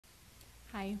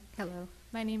Hi. Hello.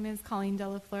 My name is Colleen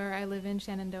Delafleur. I live in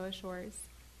Shenandoah Shores.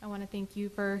 I want to thank you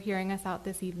for hearing us out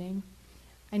this evening.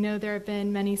 I know there have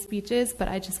been many speeches, but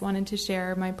I just wanted to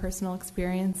share my personal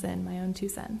experience and my own 2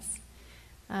 cents.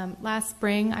 Last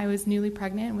spring, I was newly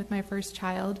pregnant with my first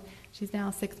child. She's now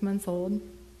 6 months old.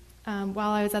 While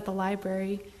I was at the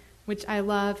library, which I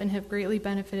love and have greatly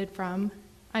benefited from,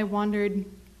 I wandered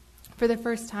for the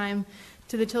first time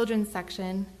to the children's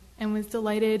section and was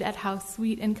delighted at how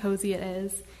sweet and cozy it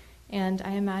is, and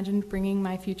I imagined bringing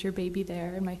my future baby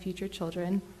there and my future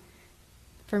children.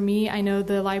 For me, I know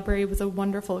the library was a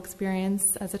wonderful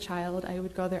experience as a child. I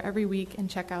would go there every week and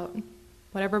check out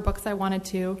whatever books I wanted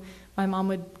to. My mom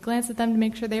would glance at them to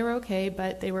make sure they were okay,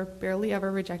 but they were barely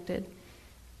ever rejected.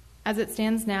 As it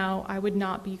stands now, I would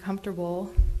not be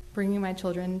comfortable bringing my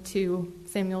children to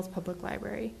Samuel's Public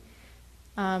Library.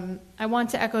 I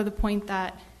want to echo the point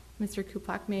that Mr.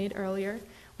 Kuplak made earlier,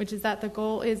 which is that the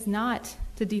goal is not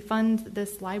to defund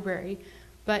this library,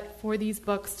 but for these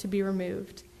books to be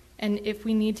removed. And if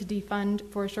we need to defund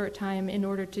for a short time in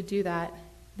order to do that,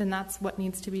 then that's what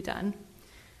needs to be done.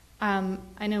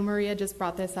 I know Maria just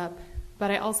brought this up, but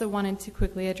I also wanted to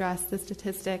quickly address the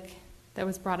statistic that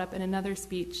was brought up in another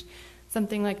speech,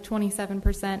 something like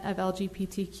 27% of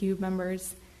LGBTQ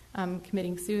members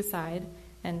committing suicide,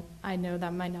 and I know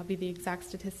that might not be the exact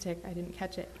statistic, I didn't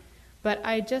catch it. But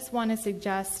I just want to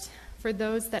suggest, for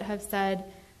those that have said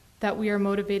that we are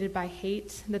motivated by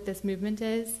hate, that this movement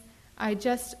is, I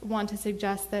just want to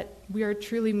suggest that we are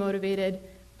truly motivated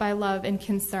by love and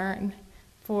concern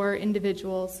for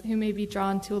individuals who may be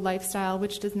drawn to a lifestyle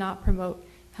which does not promote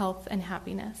health and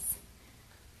happiness.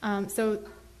 So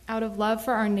out of love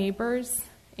for our neighbors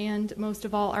and most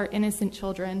of all our innocent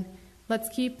children, let's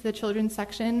keep the children's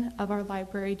section of our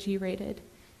library G-rated.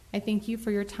 I thank you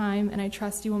for your time, and I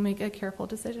trust you will make a careful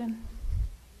decision.